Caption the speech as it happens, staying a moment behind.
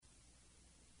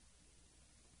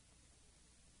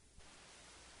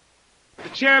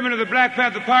chairman of the Black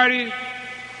Panther Party,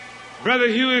 Brother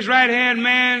Huey's right-hand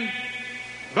man,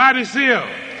 Bobby Seale.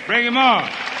 Bring him on.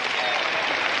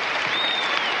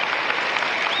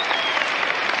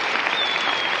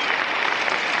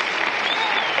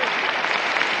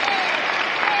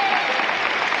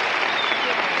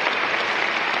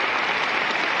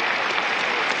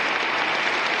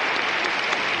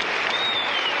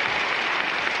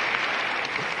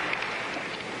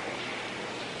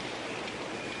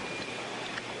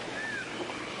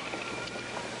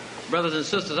 Brothers and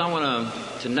sisters, I want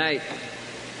to tonight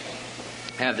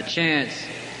have the chance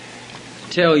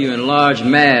to tell you in large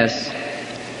mass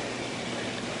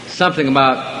something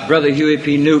about Brother Huey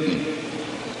P. Newton,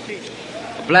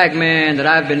 a black man that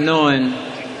I've been knowing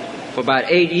for about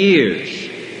 8 years,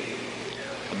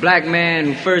 a black man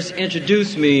who first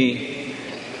introduced me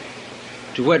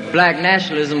to what black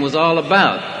nationalism was all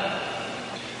about.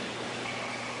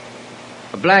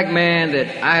 A black man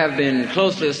that I have been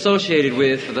closely associated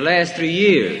with for the last 3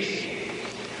 years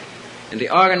in the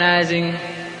organizing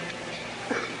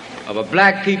of a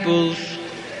black people's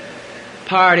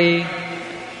party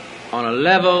on a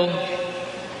level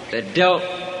that dealt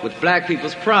with black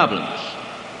people's problems.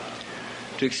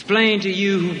 To explain to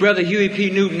you who Brother Huey P.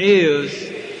 Newton is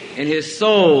in his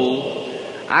soul,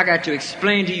 I got to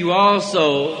explain to you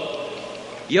also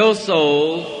your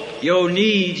soul, your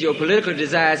needs, your political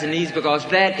desires and needs, because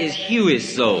that is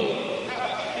Huey's soul.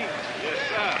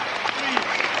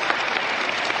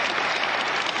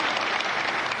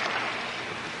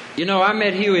 You know, I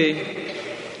met Huey,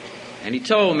 and he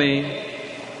told me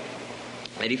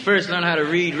that he first learned how to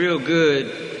read real good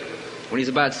when he was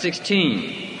about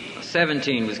 16 or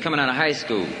 17, was coming out of high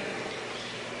school.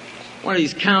 One of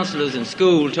these counselors in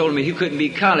school told me he couldn't be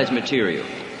college material.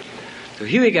 So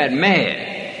Huey got mad.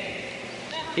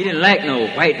 He didn't like no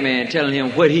white man telling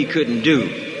him what he couldn't do.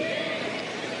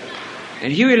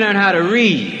 And Huey learned how to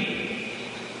read.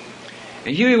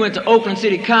 And Huey went to Oakland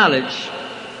City College,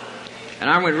 and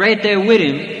I went right there with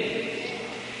him.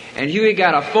 And Huey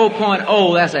got a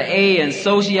 4.0, that's an A in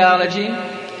sociology,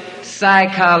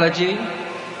 psychology,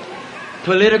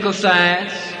 political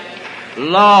science,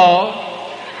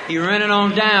 law. He ran it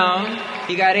on down.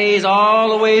 He got A's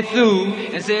all the way through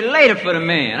and said, later for the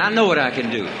man, I know what I can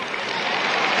do.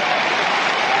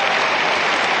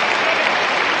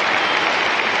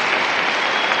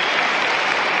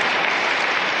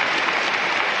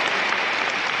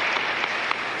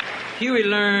 Huey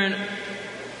learned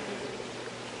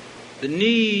the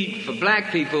need for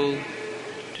black people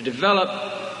to develop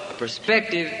a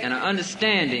perspective and an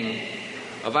understanding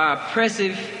of our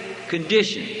oppressive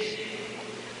conditions.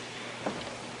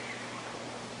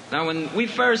 Now, when we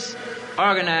first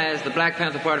organized the Black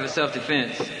Panther Party for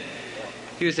Self-Defense,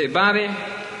 he would say, Bobby,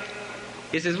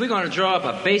 he says, we're going to draw up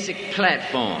a basic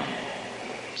platform,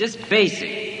 just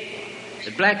basic,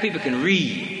 that black people can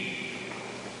read.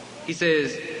 He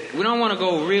says, we don't want to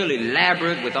go real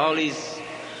elaborate with all these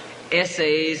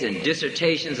essays and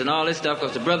dissertations and all this stuff,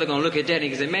 because the brother going to look at that and he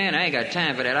can say, man, I ain't got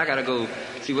time for that. I got to go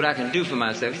see what I can do for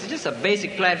myself. He said, just a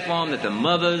basic platform that the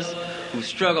mothers who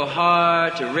struggle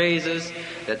hard to raise us,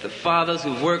 that the fathers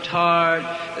who've worked hard,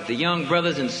 that the young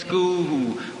brothers in school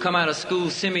who come out of school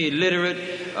semi-illiterate,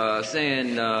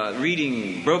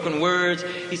 reading broken words.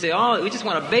 He said, we just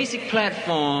want a basic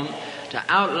platform to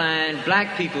outline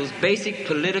black people's basic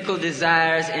political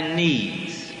desires and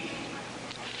needs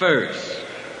first.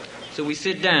 So we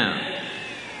sit down.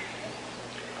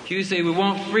 Huey say, we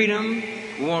want freedom,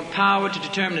 we want power to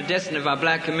determine the destiny of our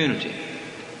black community.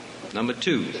 Number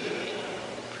 2,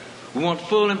 we want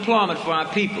full employment for our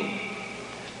people.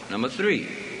 Number 3,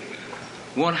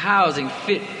 we want housing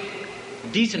fit,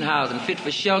 decent housing fit for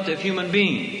shelter of human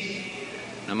beings.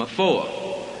 Number 4,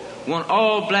 we want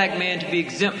all black men to be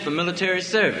exempt from military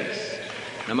service.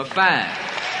 Number 5,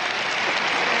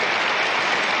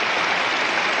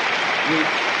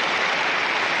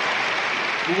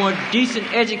 we want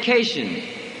decent education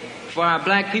for our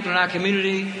black people in our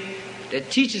community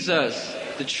that teaches us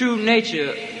the true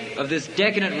nature of this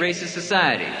decadent racist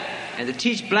society, and to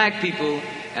teach black people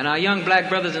and our young black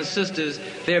brothers and sisters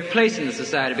their place in the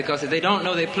society, because if they don't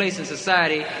know their place in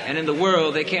society and in the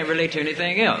world, they can't relate to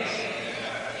anything else.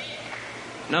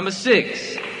 Number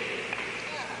 6,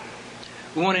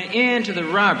 we want an end to the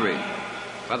robbery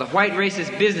by the white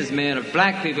racist businessmen of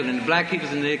black people and the black people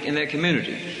in their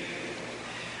communities.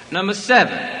 Number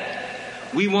 7,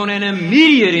 we want an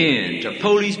immediate end to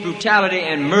police brutality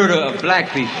and murder of black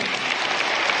people.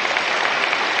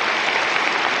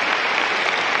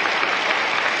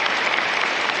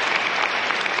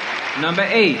 Number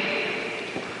 8,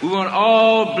 we want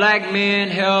all black men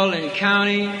held in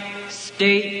county,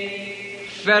 state,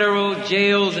 federal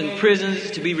jails and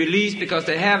prisons to be released because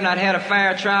they have not had a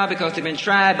fair trial, because they've been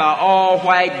tried by all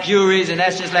white juries, and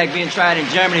that's just like being tried in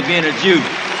Germany being a Jew.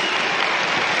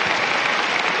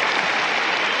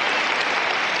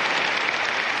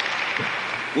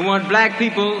 We want black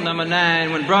people, number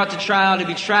 9, when brought to trial, to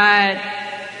be tried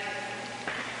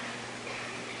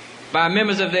by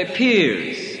members of their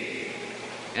peers,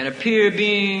 and a peer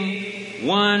being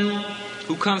one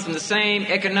who comes from the same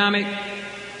economic,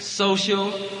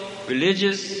 social,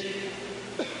 religious,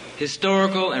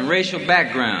 historical, and racial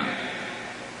background.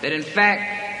 That in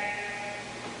fact,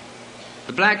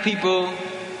 the black people,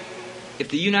 if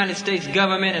the United States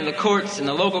government and the courts and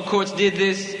the local courts did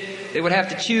this, they would have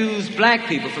to choose black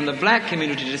people from the black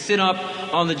community to sit up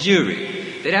on the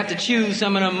jury. They'd have to choose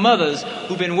some of them mothers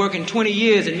who've been working 20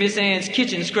 years in Miss Ann's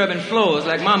kitchen scrubbing floors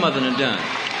like my mother done done.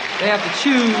 They have to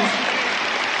choose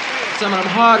some of them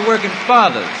hard-working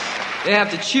fathers. They have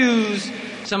to choose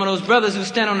some of those brothers who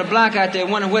stand on the block out there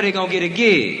wondering where they're going to get a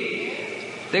gig.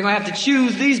 They're going to have to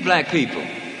choose these black people.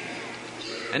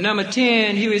 And number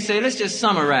 10, Huey would say, let's just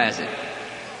summarize it.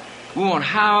 We want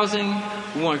housing,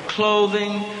 we want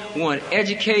clothing, we want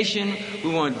education, we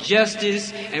want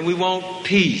justice, and we want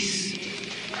peace.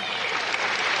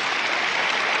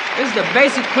 This is the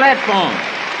basic platform.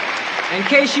 In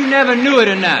case you never knew it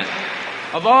or not,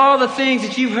 of all the things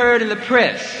that you've heard in the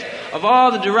press, of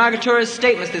all the derogatory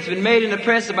statements that's been made in the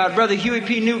press about Brother Huey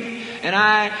P. Newton and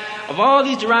I, of all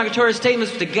these derogatory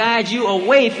statements to guide you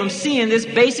away from seeing this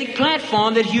basic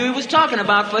platform that Huey was talking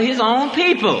about for his own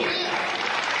people.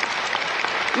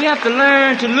 We have to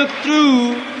learn to look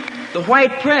through the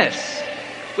white press.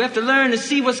 We have to learn to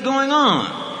see what's going on.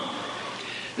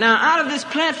 Now, out of this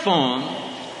platform,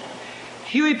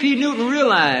 Huey P. Newton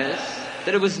realized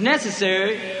that it was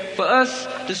necessary for us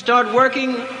to start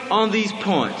working on these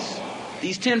points,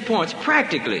 these 10 points,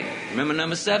 practically. Remember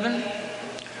number 7?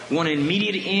 We want an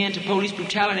immediate end to police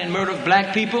brutality and murder of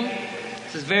black people.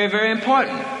 This is very, very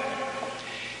important.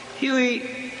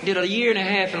 Huey did a year and a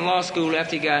half in law school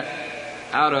after he got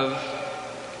out of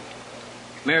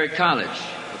Merritt College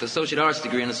with an associate arts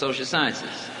degree in the social sciences.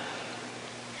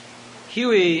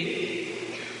 Huey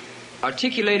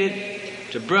articulated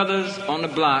to brothers on the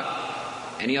block,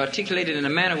 and he articulated in a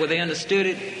manner where they understood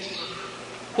it,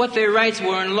 what their rights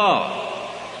were in law,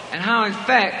 and how in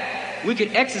fact we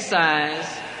could exercise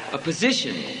a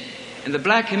position in the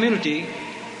black community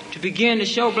to begin to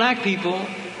show black people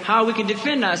how we can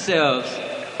defend ourselves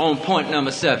on point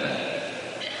number 7.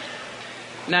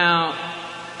 Now,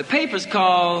 the papers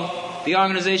call the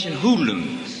organization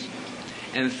hoodlums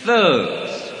and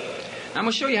thugs. Now, I'm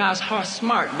going to show you how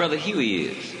smart Brother Huey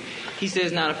is. He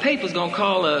says, now the paper's going to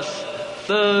call us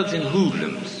thugs and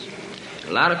hoodlums.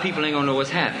 A lot of people ain't going to know what's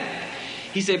happening.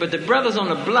 He said, but the brothers on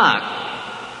the block,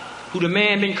 who the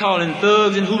man been calling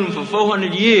thugs and hoodlums for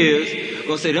 400 years,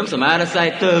 going to say, them some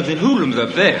out-of-sight thugs and hoodlums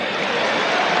up there.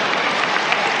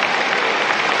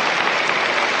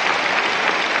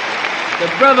 The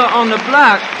brother on the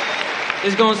block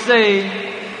is going to say,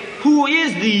 who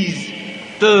is these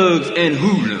thugs and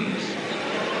hoodlums?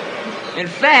 In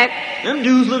fact, them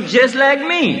dudes look just like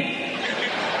me.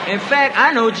 In fact,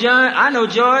 I know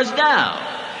George Dow.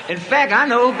 In fact, I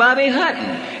know Bobby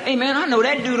Hutton. Hey, man, I know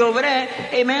that dude over there.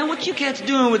 Hey, man, what you cats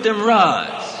doing with them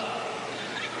rods?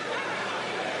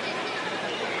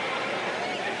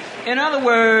 In other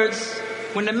words,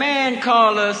 when the man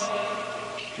called us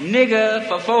nigger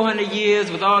for 400 years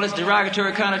with all its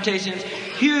derogatory connotations,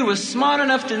 Huey was smart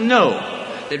enough to know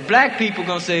that black people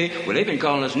gonna say, well, they've been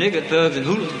calling us nigger, thugs, and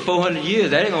hoodlums for 400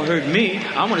 years. That ain't gonna hurt me.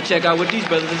 I want to check out what these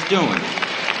brothers is doing.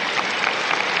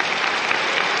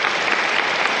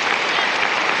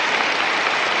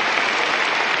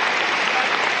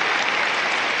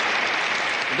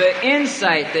 The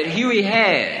insight that Huey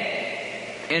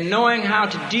had in knowing how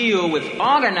to deal with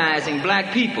organizing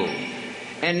black people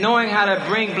and knowing how to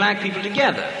bring black people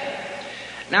together.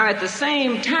 Now, at the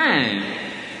same time,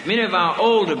 many of our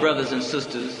older brothers and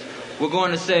sisters were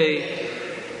going to say,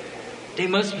 they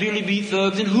must really be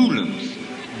thugs and hoodlums.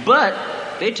 But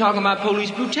they're talking about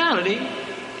police brutality,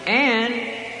 and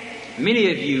many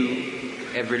of you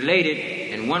have related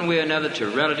in one way or another to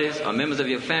relatives or members of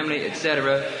your family,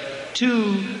 etc.,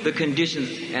 to the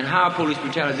conditions and how police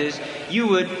brutality is. You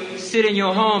would sit in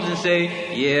your homes and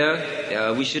say,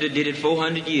 yeah, we should have did it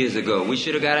 400 years ago. We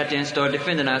should have got out there and started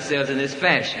defending ourselves in this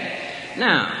fashion.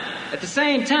 Now, at the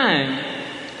same time,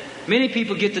 many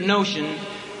people get the notion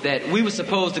that we were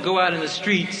supposed to go out in the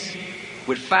streets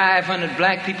with 500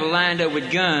 black people lined up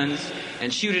with guns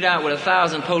and shoot it out with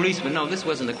 1,000 policemen. No, this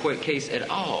wasn't the case at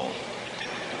all.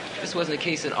 This wasn't the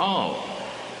case at all.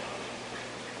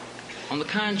 On the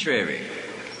contrary,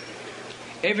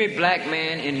 every black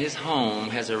man in his home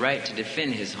has a right to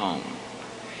defend his home.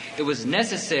 It was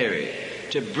necessary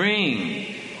to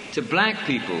bring to black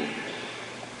people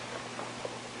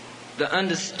the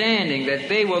understanding that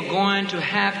they were going to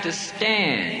have to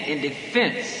stand in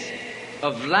defense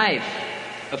of life,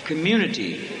 of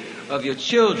community, of your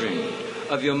children,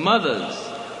 of your mothers,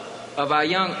 of our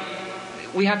young.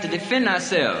 We have to defend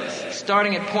ourselves,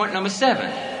 starting at point number 7,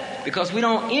 because we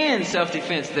don't end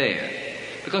self-defense there.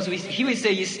 Because he would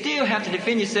say you still have to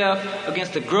defend yourself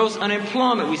against the gross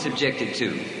unemployment we subjected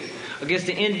to, against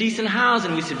the indecent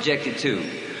housing we subjected to,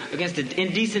 against the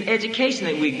indecent education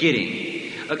that we're getting,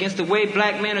 against the way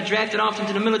black men are drafted off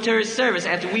into the military service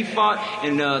after we fought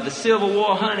in the Civil War,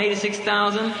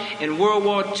 186,000, in World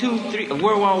War I,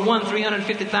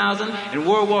 350,000, in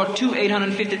World War II,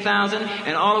 850,000,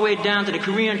 and all the way down to the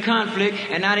Korean conflict,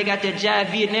 and now they got that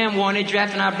jive Vietnam War, and they're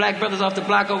drafting our black brothers off the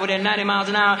block over there 90 miles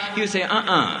an hour. He would say,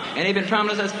 and they've been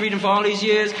promising us freedom for all these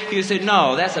years. He would say,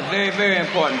 no, that's a very, very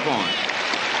important point.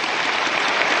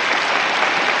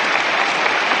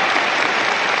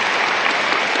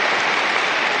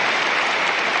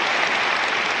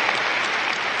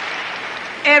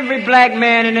 Every black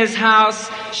man in this house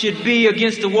should be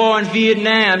against the war in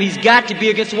Vietnam. He's got to be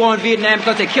against the war in Vietnam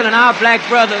because they're killing our black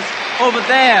brothers over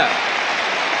there.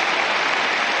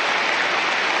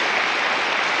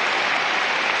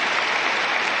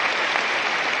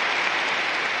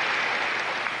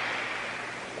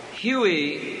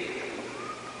 Huey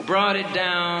brought it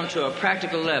down to a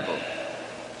practical level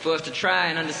for us to try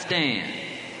and understand.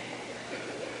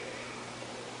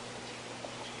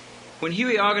 When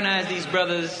Huey organized these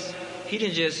brothers, he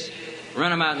didn't just run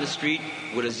them out in the street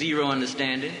with a zero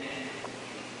understanding.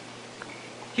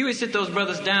 Huey sit those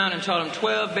brothers down and taught them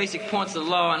 12 basic points of the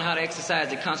law on how to exercise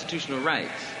their constitutional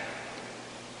rights.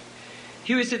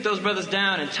 Huey sit those brothers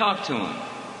down and talked to them.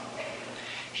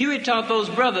 Huey taught those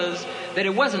brothers that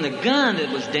it wasn't the gun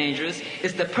that was dangerous,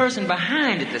 it's the person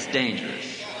behind it that's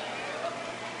dangerous.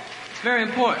 It's very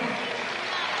important.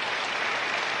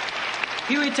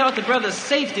 Huey taught the brothers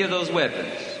safety of those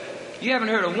weapons. You haven't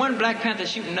heard of one Black Panther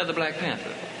shooting another Black Panther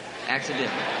accidentally.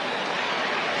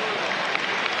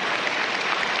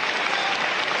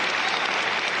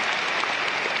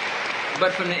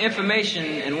 But from the information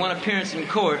in one appearance in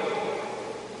court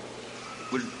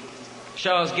with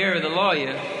Charles Gary, the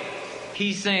lawyer,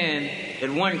 he's saying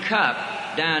that one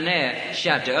cop down there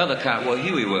shot the other cop where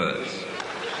Huey was.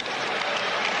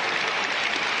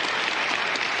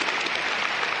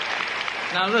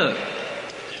 Now look,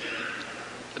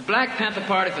 the Black Panther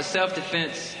Party for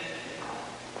Self-Defense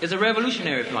is a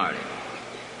revolutionary party.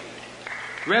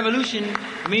 Revolution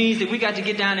means that we got to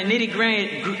get down to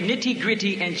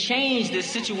nitty-gritty and change this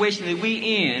situation that we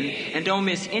in and don't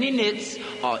miss any nits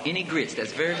or any grits.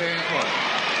 That's very, very important.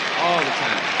 All the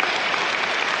time.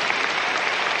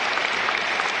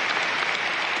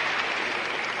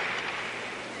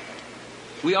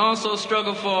 We also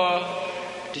struggle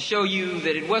to show you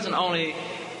that it wasn't only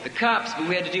the cops, but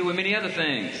we had to deal with many other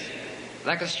things,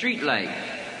 like a street light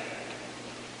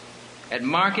at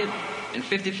Market and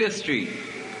 55th Street.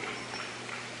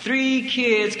 3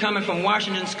 kids coming from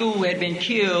Washington School had been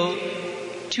killed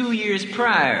 2 years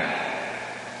prior.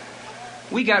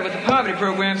 We got with the poverty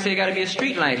program, say got to be a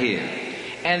street light here.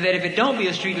 And that if it don't be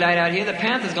a street light out here, the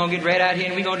Panthers going to get right out here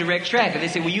and we going to direct traffic. They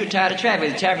say, well, you're tired of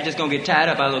traffic. The traffic just going to get tied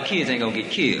up. Our little kids ain't going to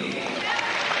get killed.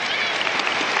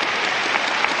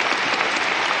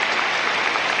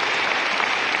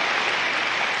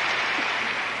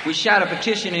 We shot a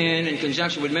petition in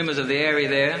conjunction with members of the area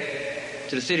there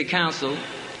to the city council,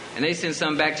 and they sent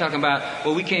something back talking about,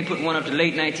 well, we can't put one up to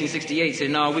late 1968.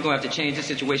 Said, no, we're going to have to change this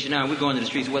situation now. We're going to the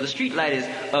streets. Well, the street light is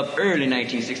up early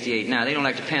 1968 now. They don't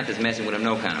like the Panthers messing with them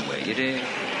no kind of way. You dig?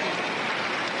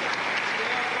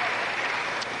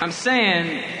 I'm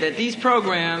saying that these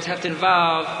programs have to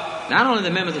involve not only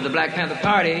the members of the Black Panther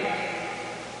Party,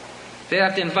 they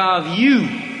have to involve you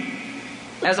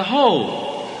as a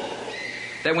whole.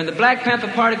 That when the Black Panther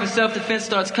Party for Self-Defense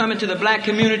starts coming to the black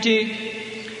community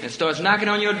and starts knocking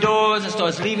on your doors and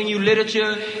starts leaving you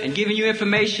literature and giving you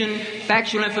information,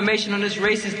 factual information on this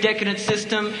racist, decadent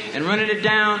system and running it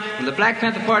down, when the Black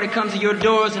Panther Party comes to your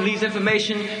doors and leaves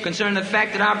information concerning the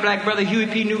fact that our black brother Huey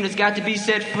P. Newton has got to be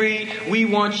set free, we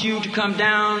want you to come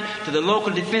down to the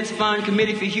local Defense Fund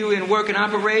Committee for Huey and work and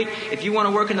operate. If you want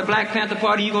to work in the Black Panther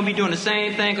Party, you're going to be doing the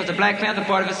same thing because the Black Panther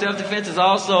Party for Self-Defense is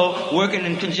also working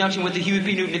in conjunction with the Huey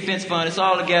P. Newton Defense Fund. It's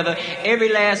all together.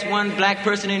 Every last one black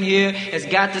person in here has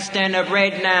got got to stand up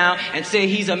right now and say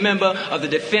he's a member of the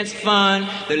defense fund,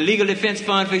 the legal defense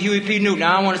fund for Huey P. Newton.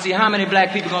 Now, I want to see how many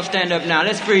black people going to stand up now.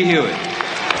 Let's free Huey.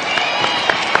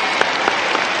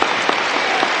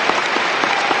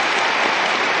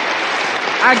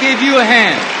 I give you a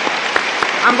hand.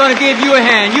 I'm going to give you a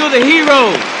hand. You're the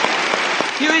hero.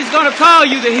 Huey's going to call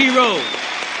you the hero.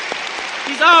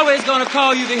 He's always going to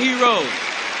call you the hero.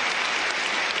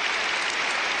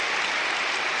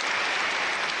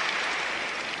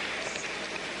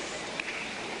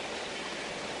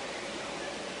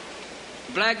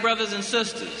 Black brothers and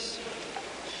sisters,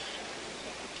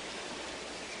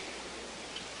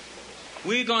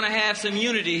 we're going to have some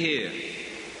unity here.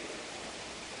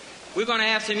 We're going to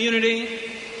have some unity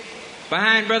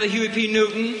behind Brother Huey P.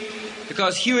 Newton,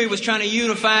 because Huey was trying to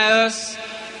unify us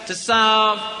to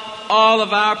solve all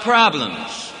of our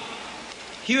problems.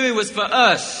 Huey was for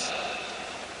us.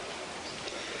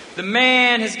 The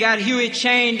man has got Huey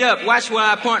chained up. Watch where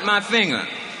I point my finger.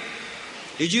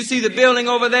 Did you see the building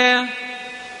over there?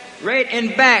 Right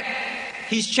in back,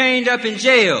 he's chained up in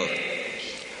jail.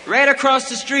 Right across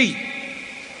the street.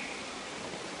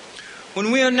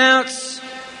 When we announce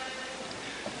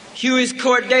Huey's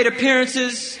court date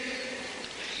appearances,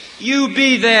 you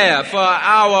be there for an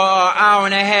hour or hour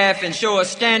and a half and show us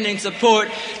standing support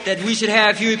that we should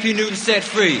have Huey P. Newton set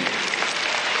free.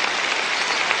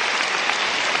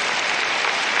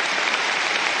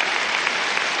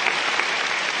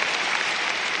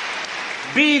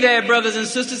 Be there, brothers and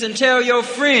sisters, and tell your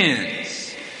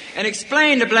friends and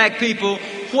explain to black people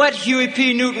what Huey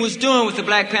P. Newton was doing with the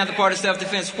Black Panther Party of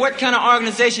Self-Defense, what kind of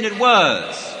organization it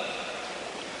was.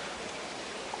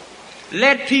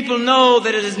 Let people know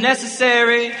that it is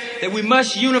necessary that we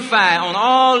must unify on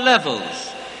all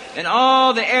levels and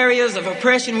all the areas of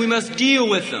oppression. We must deal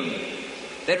with them.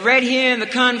 That right here in the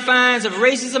confines of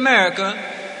racist America,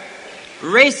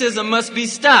 racism must be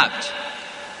stopped.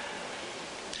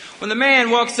 When the man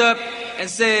walks up and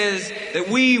says that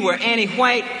we were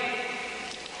anti-white,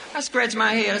 I scratch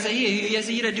my head. I say, yes,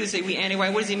 you do say we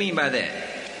anti-white. What does he mean by that?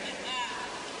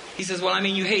 He says, well, I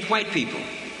mean, you hate white people.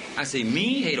 I say,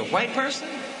 me? Hate a white person?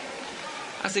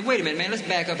 I say, wait a minute, man, let's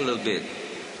back up a little bit.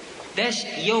 That's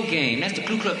your game. That's the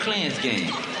Ku Klux Klan's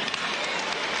game.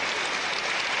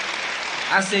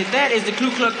 I say, that is the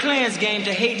Ku Klux Klan's game,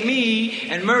 to hate me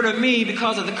and murder me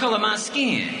because of the color of my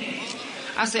skin.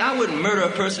 I say, I wouldn't murder a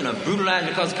person or brutalize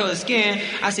because of the color of skin.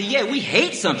 I say, yeah, we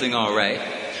hate something, all right.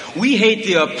 We hate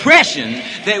the oppression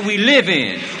that we live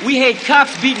in. We hate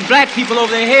cops beating black people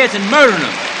over their heads and murdering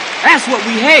them. That's what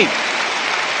we hate.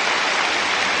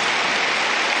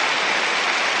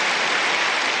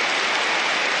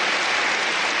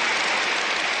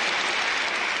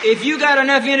 If you got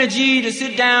enough energy to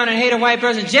sit down and hate a white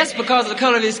person just because of the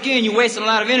color of his skin, you're wasting a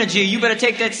lot of energy. You better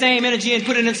take that same energy and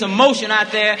put it in some motion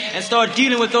out there and start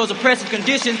dealing with those oppressive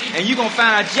conditions, and you're going to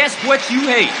find out just what you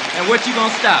hate and what you're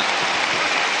going to stop.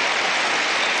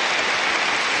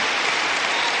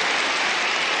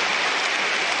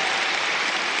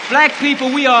 Black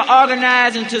people, we are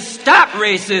organizing to stop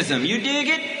racism. You dig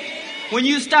it? When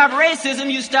you stop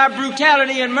racism, you stop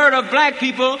brutality and murder of black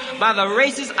people by the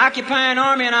racist occupying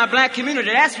army in our black community.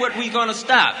 That's what we're going to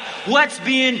stop. What's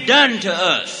being done to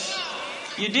us?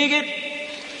 You dig it?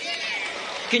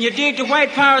 Can you dig the white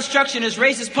power structure in this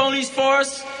racist police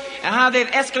force and how they've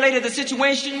escalated the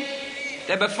situation?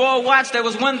 That before Watts there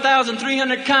was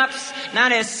 1,300 cops. Now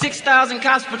there's 6,000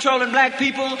 cops patrolling black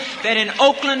people. That in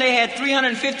Oakland they had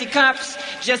 350 cops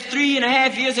just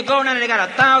 3.5 years ago. Now they got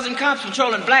 1,000 cops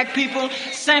patrolling black people.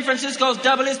 San Francisco's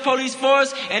double its police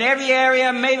force. In every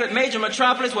area, major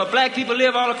metropolis where black people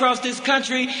live all across this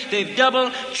country, they've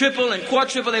double, triple, and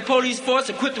quadruple their police force,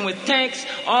 equipped them with tanks,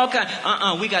 all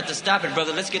kinds. We got to stop it,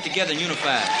 brother. Let's get together and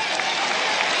unify.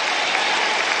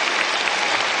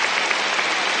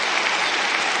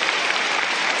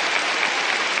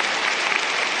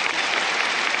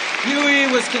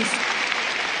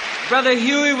 Brother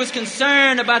Huey was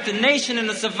concerned about the nation and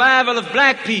the survival of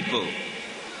black people.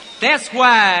 That's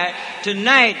why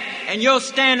tonight, and your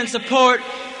stand and support,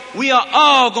 we are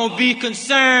all going to be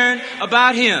concerned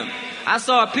about him. I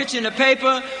saw a picture in the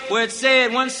paper where it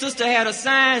said one sister had a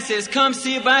sign that says, come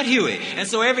see about Huey. And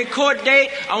so every court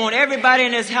date, I want everybody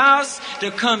in this house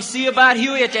to come see about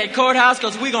Huey at that courthouse,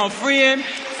 because we're going to free him.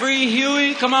 Free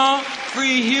Huey. Come on.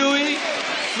 Free Huey.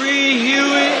 Free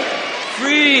Huey.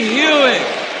 Free Huey.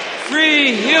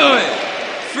 Free Huey.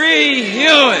 Free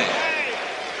Huey.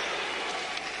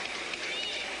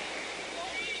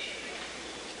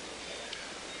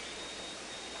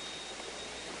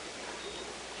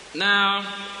 Now,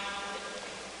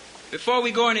 before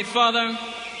we go any further,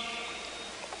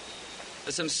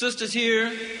 There's some sisters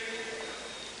here.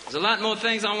 There's a lot more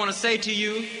things I want to say to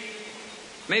you.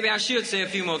 Maybe I should say a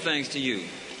few more things to you.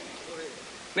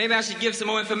 Maybe I should give some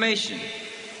more information.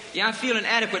 Yeah, I feel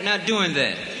inadequate not doing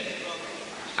that.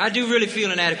 I do really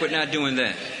feel inadequate not doing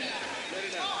that.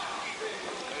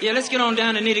 Yeah, let's get on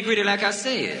down to nitty-gritty like I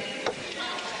said.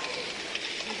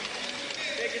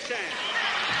 Take your time.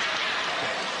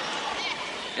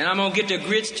 And I'm going to get the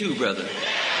grits too, brother.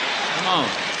 Come on.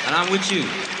 And I'm with you.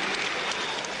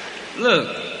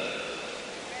 Look.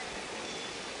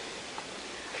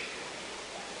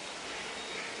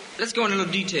 Let's go into a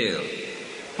little detail.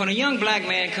 When a young black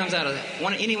man comes out of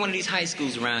any one of these high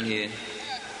schools around here,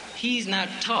 he's not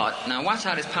taught, now watch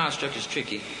how this power structure is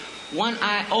tricky, one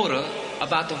iota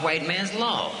about the white man's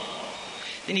law.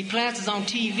 Then he plasters on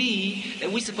TV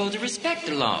that we're supposed to respect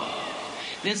the law.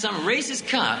 Then some racist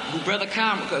cop, who Brother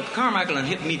Carmichael and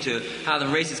hit me to how the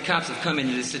racist cops have come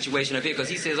into this situation up here, because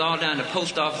he says all down the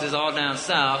post offices, all down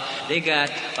south, they got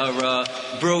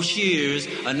brochures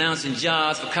announcing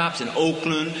jobs for cops in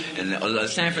Oakland and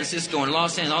San Francisco and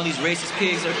Los Angeles, all these racist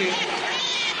pigs up here.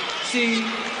 See?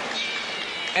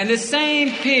 And this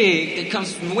same pig that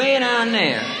comes from way down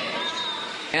there,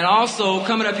 and also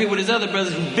coming up here with his other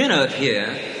brothers who've been up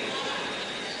here,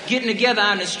 getting together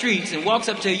out in the streets and walks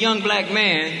up to a young black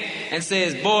man and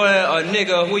says, boy or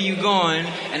nigga, where you going?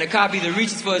 And the cop either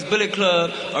reaches for his billy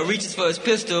club or reaches for his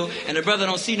pistol, and the brother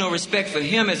don't see no respect for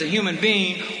him as a human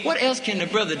being. What else can the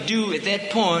brother do at that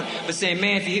point but say,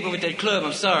 man, if you hit me with that club,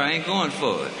 I'm sorry, I ain't going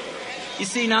for it. You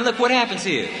see, now look what happens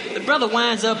here. The brother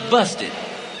winds up busted.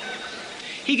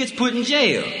 He gets put in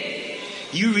jail.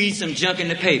 You read some junk in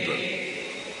the paper.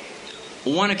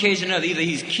 On one occasion or another, either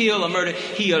he's killed or murdered.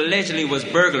 He allegedly was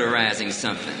burglarizing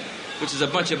something, which is a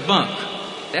bunch of bunk.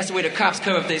 That's the way the cops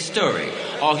cover up their story.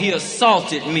 Or he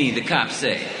assaulted me, the cops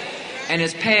say, and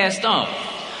it's passed off.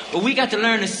 But we got to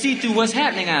learn to see through what's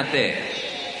happening out there.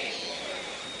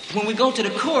 When we go to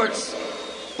the courts,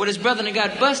 where his brother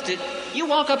got busted, you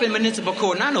walk up in municipal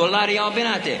court, and I know a lot of y'all been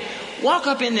out there. Walk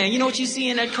up in there, you know what you see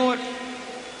in that court?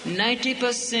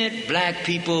 90% black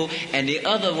people, and the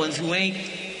other ones who ain't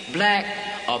black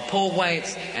are poor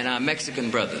whites and our Mexican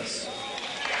brothers.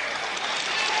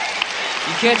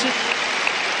 You catch it?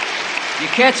 You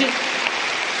catch it?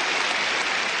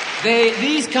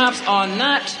 These cops are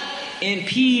not in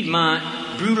Piedmont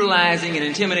brutalizing and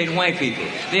intimidating white people.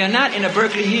 They are not in the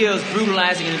Berkeley Hills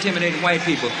brutalizing and intimidating white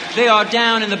people. They are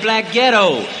down in the black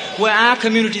ghetto, where our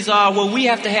communities are, where we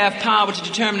have to have power to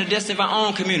determine the destiny of our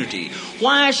own community.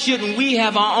 Why shouldn't we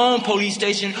have our own police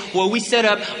station where we set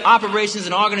up operations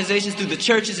and organizations through the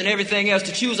churches and everything else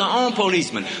to choose our own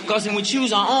policeman? Because when we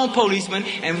choose our own policeman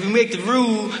and we make the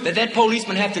rule that that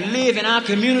policeman have to live in our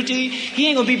community, he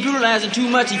ain't going to be brutalizing too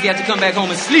much if he has to come back home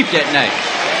and sleep that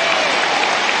night.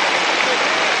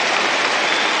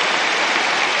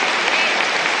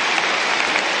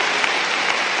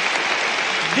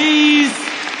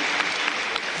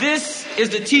 This is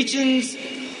the teachings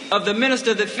of the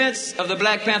Minister of Defense of the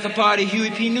Black Panther Party,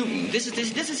 Huey P. Newton. This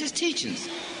is his teachings.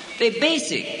 They're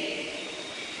basic.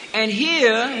 And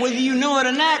here, whether you know it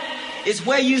or not, is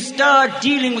where you start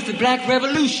dealing with the black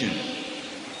revolution.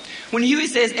 When Huey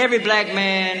says every black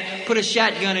man put a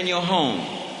shotgun in your home,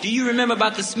 do you remember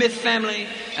about the Smith family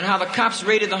and how the cops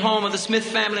raided the home of the Smith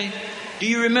family? Do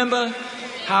you remember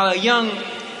how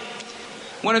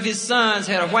one of his sons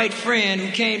had a white friend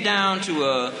who came down to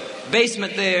a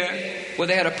basement there where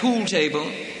they had a pool table,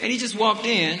 and he just walked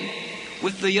in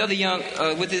with the other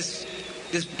with this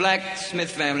black Smith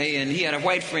family, and he had a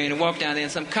white friend who walked down there,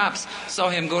 and some cops saw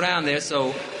him go down there,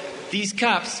 so these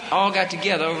cops all got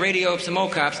together, radioed up some more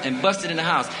cops, and busted in the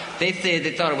house. They said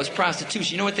they thought it was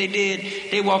prostitution. You know what they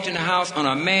did? They walked in the house on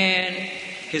a man,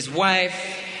 his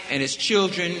wife, and his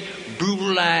children,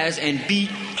 brutalized and beat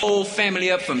whole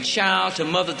family up from child to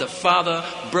mother to father,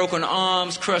 broken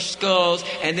arms, crushed skulls,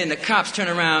 and then the cops turn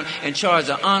around and charge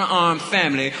an unarmed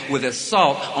family with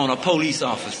assault on a police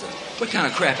officer. What kind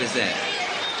of crap is that?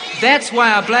 That's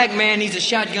why a black man needs a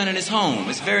shotgun in his home.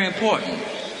 It's very important.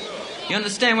 You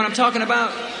understand what I'm talking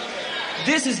about?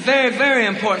 This is very, very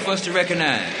important for us to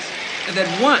recognize. And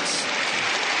that once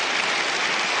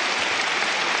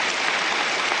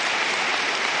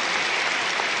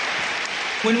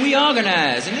when we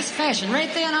organize in this fashion,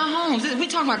 right there in our homes, we're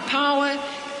talking about power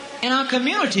in our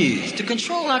communities, to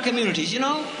control our communities, you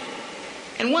know?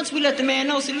 And once we let the man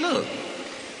know, say, look,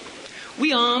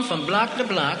 we armed from block to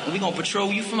block, and we're going to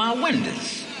patrol you from our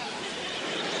windows.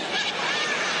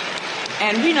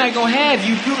 And we're not going to have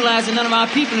you brutalizing none of our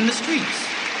people in the streets.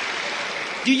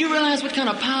 Do you realize what kind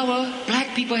of power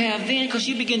black people have then? Because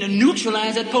you begin to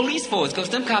neutralize that police force, because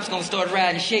them cops going to start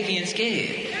riding shaky and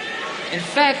scared. In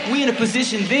fact, we in a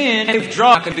position then to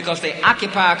withdraw because they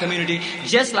occupy our community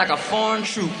just like a foreign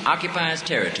troop occupies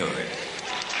territory.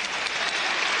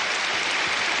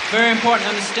 Very important to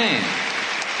understand.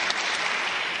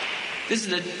 This is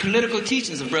the political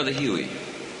teachings of Brother Huey.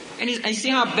 And you see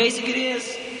how basic it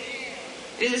is?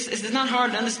 It's not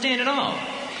hard to understand at all.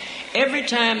 Every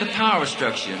time the power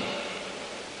structure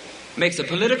makes a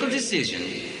political decision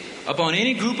upon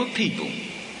any group of people,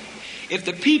 if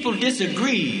the people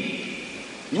disagree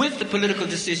with the political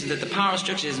decision that the power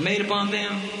structure has made upon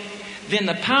them, then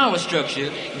the power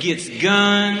structure gets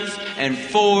guns and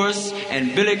force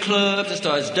and billy clubs and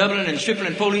starts doubling and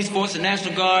tripling police force and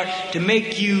National Guard to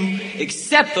make you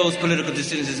accept those political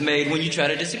decisions made when you try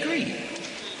to disagree.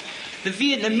 The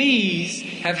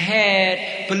Vietnamese have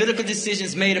had political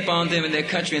decisions made upon them in their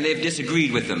country and they've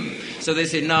disagreed with them. So they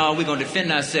say, no, we're going to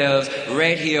defend ourselves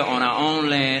right here on our own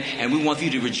land and we want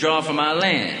you to withdraw from our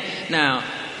land. Now,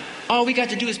 all we got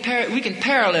to do is we can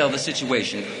parallel the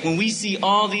situation when we see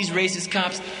all these racist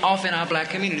cops off in our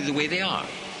black community the way they are.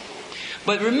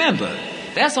 But remember,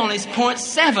 that's only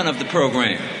 0.7 of the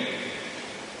program.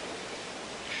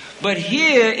 But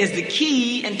here is the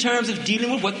key in terms of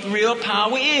dealing with what real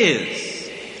power is.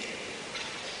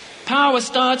 Power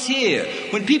starts here.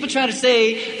 When people try to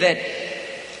say that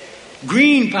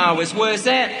green power is where it's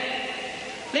at,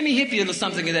 let me hip you a little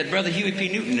something that Brother Huey P.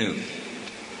 Newton knew.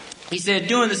 He said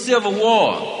during the Civil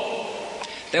War,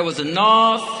 there was a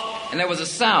North and there was a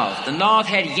South. The North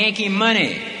had Yankee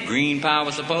money, green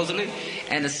power supposedly,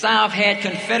 and the South had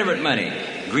Confederate money,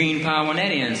 green power on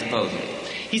that end supposedly.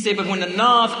 He said, but when the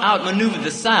North outmaneuvered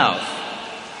the South,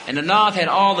 and the North had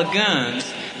all the guns,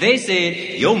 they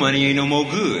said, your money ain't no more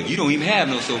good. You don't even have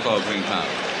no so-called green power.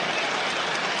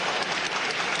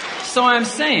 So I'm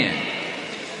saying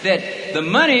that the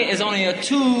money is only a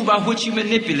tool by which you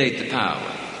manipulate the power.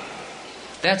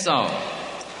 That's all.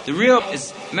 The real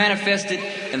is manifested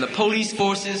in the police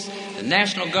forces, the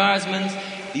National Guardsmen,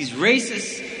 these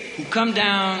racists who come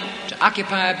down to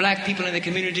occupy black people in the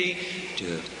community,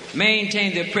 to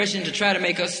maintain the oppression, to try to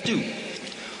make us stoop.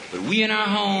 But we in our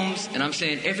homes, and I'm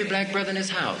saying every black brother in this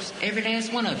house, every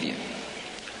last one of you,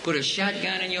 put a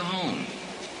shotgun in your home.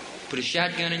 Put a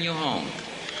shotgun in your home.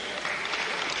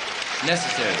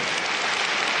 Necessary.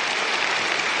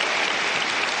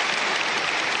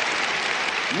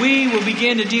 We will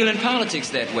begin to deal in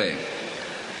politics that way.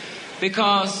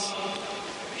 Because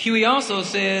Huey also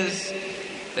says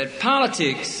that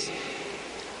politics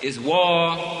is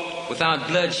war without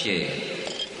bloodshed.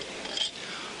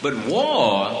 But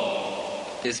war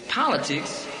is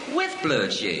politics with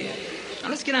bloodshed. Now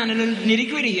let's get on to the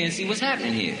nitty-gritty here and see what's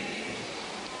happening here.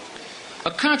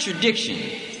 A contradiction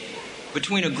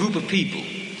between a group of people,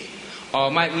 or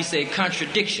might we say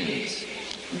contradictions,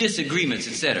 disagreements,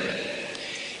 etc.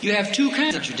 You have two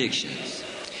kinds of contradictions.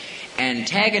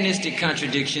 Antagonistic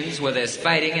contradictions, where there's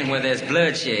fighting and where there's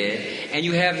bloodshed, and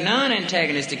you have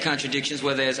non-antagonistic contradictions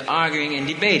where there's arguing and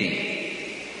debating.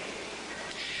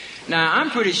 Now,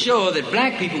 I'm pretty sure that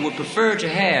black people would prefer to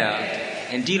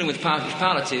have, in dealing with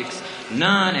politics,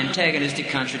 non-antagonistic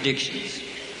contradictions.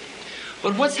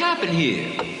 But what's happened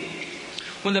here?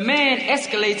 When the man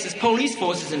escalates his police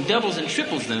forces and doubles and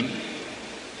triples them,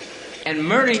 and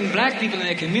murdering black people in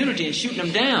their community and shooting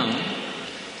them down,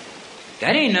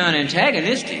 that ain't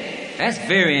non-antagonistic. That's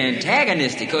very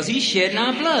antagonistic, because he's shedding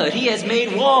our blood. He has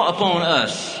made war upon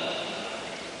us.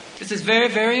 This is very,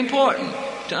 very important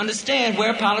to understand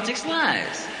where politics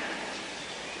lies.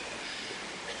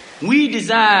 We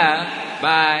desire,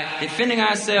 by defending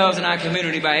ourselves and our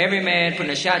community, by every man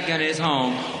putting a shotgun in his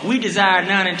home, we desire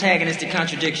non-antagonistic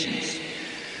contradictions.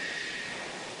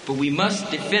 But we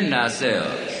must defend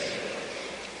ourselves.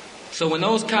 So when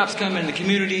those cops come in the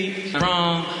community,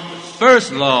 wrong,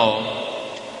 first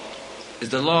law is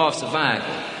the law of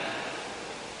survival.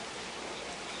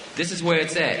 This is where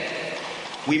it's at.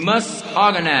 We must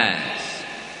organize.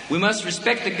 We must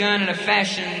respect the gun in a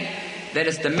fashion that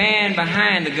it's the man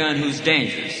behind the gun who's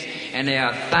dangerous. And there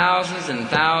are thousands and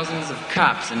thousands of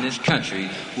cops in this country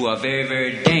who are very,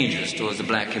 very dangerous towards the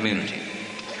black community.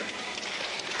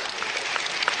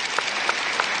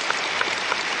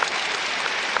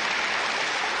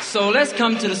 So let's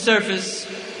come to the surface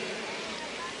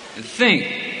and think.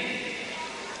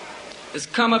 Let's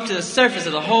come up to the surface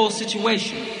of the whole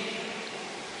situation.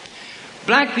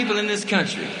 Black people in this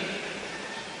country,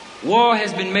 war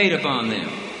has been made upon them.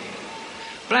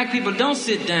 Black people don't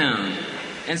sit down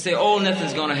and say, oh,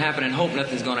 nothing's going to happen and hope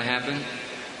nothing's going to happen.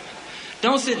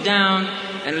 Don't sit down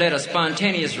and let a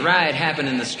spontaneous riot happen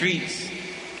in the streets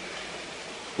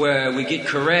where we get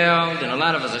corralled and a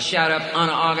lot of us are shot up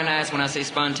unorganized. When I say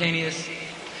spontaneous,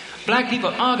 black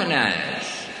people organize.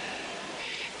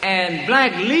 And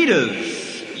black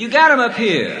leaders, you got them up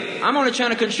here. I'm only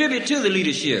trying to contribute to the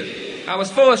leadership. I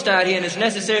was forced out here and it's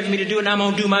necessary for me to do it, and I'm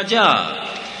going to do my job.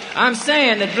 I'm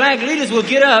saying that black leaders will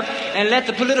get up and let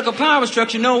the political power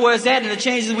structure know where it's at and the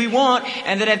changes we want,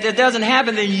 and that if that doesn't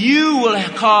happen, then you will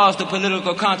cause the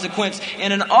political consequence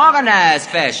in an organized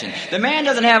fashion. The man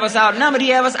doesn't have us outnumbered, he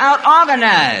has us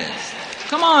out-organized.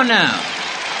 Come on now.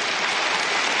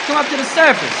 Come up to the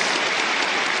surface.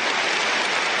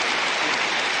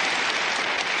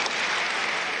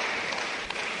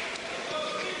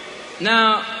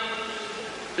 Now,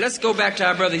 let's go back to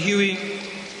our brother Huey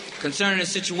concerning the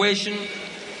situation.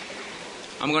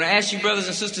 I'm going to ask you, brothers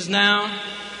and sisters, now.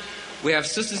 We have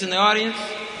sisters in the audience.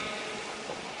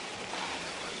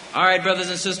 All right, brothers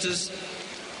and sisters,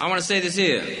 I want to say this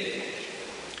here.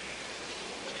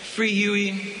 Free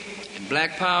Huey and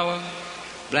black power,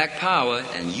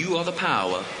 and you are the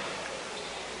power,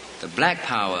 the black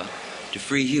power to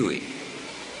free Huey.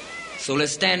 So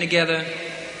let's stand together.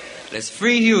 Let's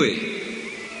free Huey.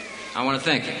 I want to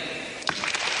thank you.